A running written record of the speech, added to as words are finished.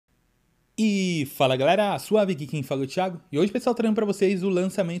E fala galera, suave aqui quem fala é o Thiago. E hoje pessoal, trazendo pra vocês o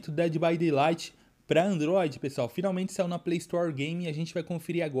lançamento Dead by Daylight pra Android, pessoal. Finalmente saiu na Playstore Game e a gente vai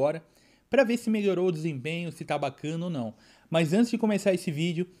conferir agora pra ver se melhorou o desempenho, se tá bacana ou não. Mas antes de começar esse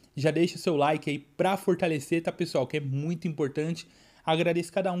vídeo, já deixa o seu like aí pra fortalecer, tá pessoal? Que é muito importante.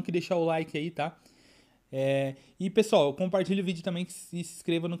 Agradeço cada um que deixar o like aí, tá? E pessoal, compartilhe o vídeo também, que se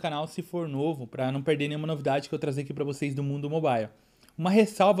inscreva no canal se for novo, pra não perder nenhuma novidade que eu trazer aqui pra vocês do mundo mobile. Uma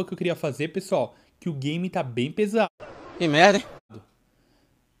ressalva que eu queria fazer, pessoal, que o game tá bem pesado. Que merda, hein?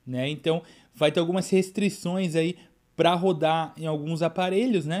 Né? Então, vai ter algumas restrições aí para rodar em alguns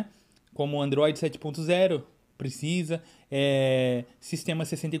aparelhos, né? Como o Android 7.0 precisa, sistema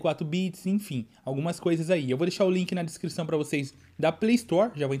 64 bits, enfim, algumas coisas aí. Eu vou deixar o link na descrição para vocês da Play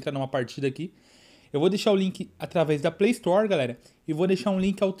Store, já vou entrar numa partida aqui. Eu vou deixar o link através da Play Store, galera, e vou deixar um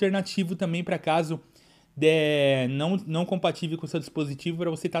link alternativo também para caso não compatível com o seu dispositivo,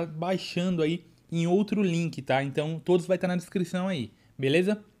 para você estar baixando aí em outro link, tá? Então todos vai estar na descrição aí,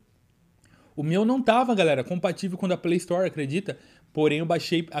 beleza? O meu não tava, galera, compatível com o da Play Store, acredita? Porém eu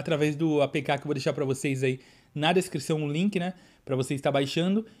baixei através do APK que eu vou deixar para vocês aí na descrição, o link, né? Para você estar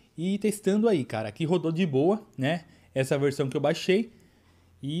baixando e testando aí, cara. Aqui rodou de boa, né? Essa versão que eu baixei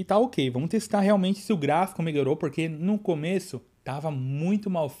e tá ok. Vamos testar realmente se o gráfico melhorou, porque no começo tava muito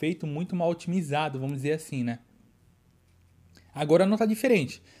mal feito, muito mal otimizado, vamos dizer assim, né? Agora não tá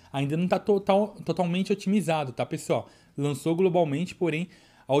diferente. Ainda não tá totalmente otimizado, tá, pessoal? Lançou globalmente, porém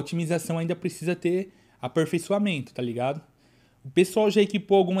a otimização ainda precisa ter aperfeiçoamento, tá ligado? O pessoal já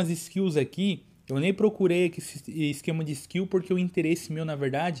equipou algumas skills aqui. Eu nem procurei esse esquema de skill porque o interesse meu, na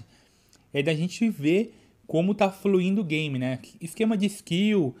verdade, é da gente ver como tá fluindo o game, né? Esquema de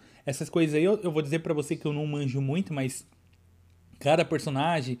skill, essas coisas aí, eu vou dizer pra você que eu não manjo muito, mas cada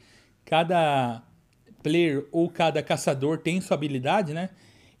personagem, cada player ou cada caçador tem sua habilidade, né?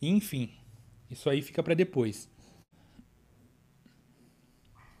 E, enfim, isso aí fica pra depois.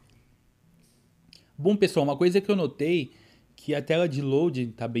 Bom, pessoal, uma coisa que eu notei que a tela de load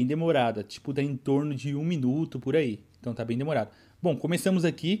tá bem demorada, tipo, tá em torno de 1 minuto por aí. Então tá bem demorado. Bom, começamos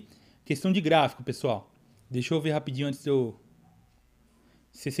aqui. Questão de gráfico, pessoal. Deixa eu ver rapidinho antes de eu...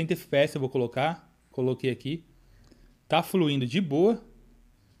 60 FPS eu vou colocar. Coloquei aqui. Tá fluindo de boa.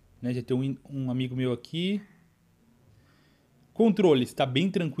 Né? Já tem um amigo meu aqui. Controles, tá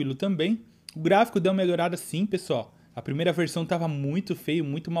bem tranquilo também. O gráfico deu uma melhorada sim, pessoal. A primeira versão tava muito feio,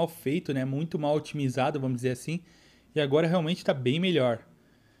 muito mal feito, né? Muito mal otimizado, vamos dizer assim. E agora realmente tá bem melhor.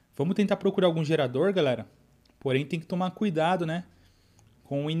 Vamos tentar procurar algum gerador, galera. Porém tem que tomar cuidado, né?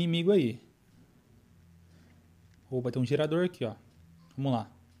 Com o inimigo aí. Opa, tem um gerador aqui, ó. Vamos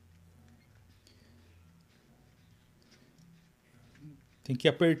lá. Tem que ir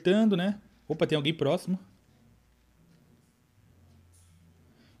apertando, né? Opa, tem alguém próximo.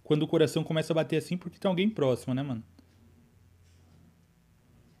 Quando o coração começa a bater assim, porque tem alguém próximo, né, mano?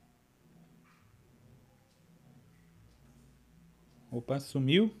 Opa,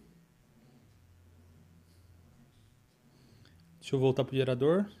 sumiu. Deixa eu voltar pro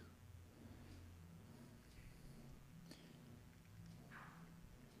gerador.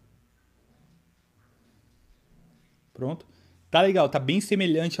 Pronto. Tá legal, tá bem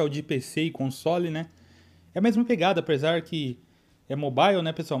semelhante ao de PC e console, né? É a mesma pegada, apesar que é mobile,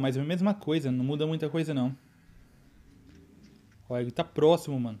 né, pessoal? Mas é a mesma coisa, não muda muita coisa, não. Olha, ele tá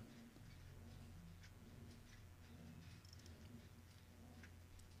próximo, mano.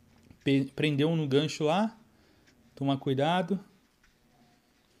 Prendeu um no gancho lá. Toma cuidado.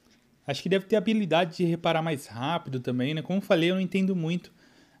 Acho que deve ter habilidade de reparar mais rápido também, né? Como eu falei, eu não entendo muito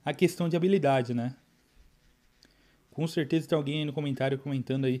a questão de habilidade, né? Com certeza tem alguém aí no comentário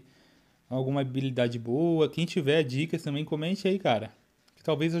comentando aí alguma habilidade boa. Quem tiver dicas também, comente aí, cara. Que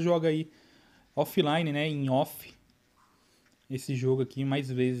talvez eu jogue aí offline, né? Em off. Esse jogo aqui mais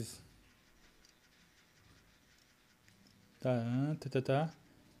vezes. Tá.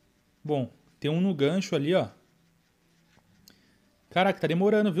 Bom, tem um no gancho ali, ó. Caraca, tá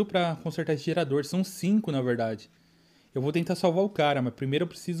demorando, viu, pra consertar esse gerador. São 5, na verdade. Eu vou tentar salvar o cara, mas primeiro eu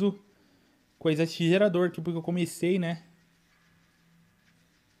preciso coisar esse gerador aqui, porque eu comecei, né?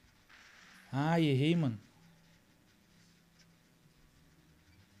 Ai, errei, mano.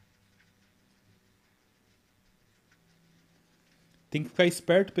 Tem que ficar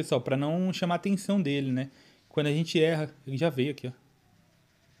esperto, pessoal, pra não chamar a atenção dele, né? Quando a gente erra, ele já veio aqui, ó.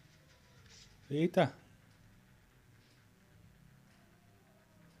 Eita.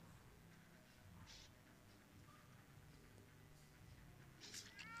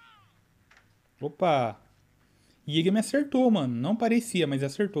 Opa. E ele me acertou, mano. Não parecia, mas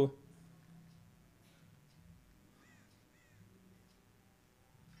acertou.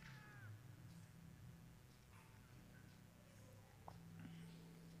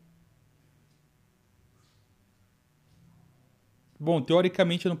 Bom,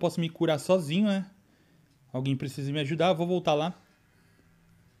 teoricamente eu não posso me curar sozinho, né? Alguém precisa me ajudar, eu vou voltar lá.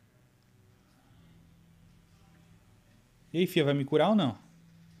 E aí, fia, vai me curar ou não?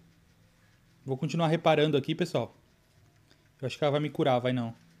 Vou continuar reparando aqui, pessoal. Eu acho que ela vai me curar, vai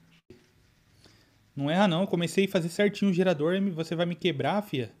não. Não erra não, eu comecei a fazer certinho o gerador e você vai me quebrar,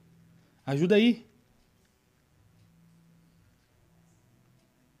 fia. Ajuda aí.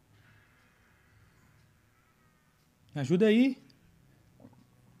 Ajuda aí.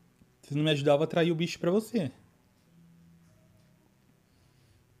 Se não me ajudar, eu vou atrair o bicho pra você.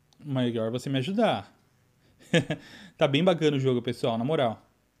 Melhor você me ajudar. Tá bem bacana o jogo, pessoal, na moral.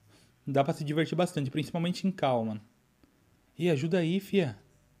 Dá pra se divertir bastante, principalmente em calma. E ajuda aí, fia.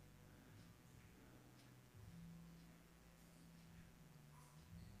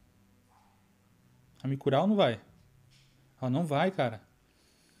 Vai me curar ou não vai? Ela não vai, cara.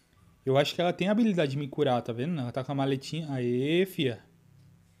 Eu acho que ela tem a habilidade de me curar, tá vendo? Ela tá com a maletinha. Aê, fia.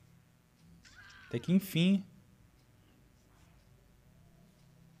 Até que enfim.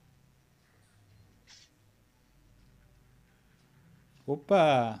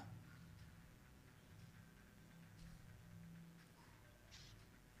 Opa!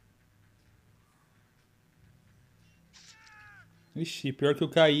 Ixi, pior que eu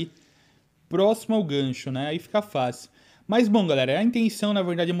caí próximo ao gancho, né? Aí fica fácil. Mas bom, galera, a intenção na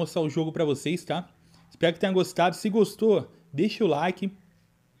verdade é mostrar o jogo pra vocês, tá? Espero que tenham gostado. Se gostou, deixa o like.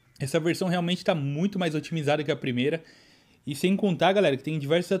 Essa versão realmente tá muito mais otimizada que a primeira. E sem contar, galera, que tem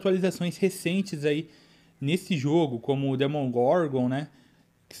diversas atualizações recentes aí nesse jogo, como o Demogorgon, né?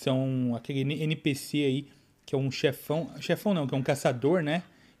 Que são aquele NPC aí, que é um chefão. Chefão não, que é um caçador, né?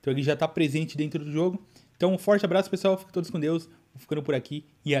 Então ele já tá presente dentro do jogo. Então um forte abraço, pessoal. Fiquem todos com Deus. Vou ficando por aqui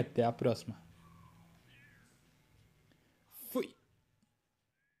e até a próxima.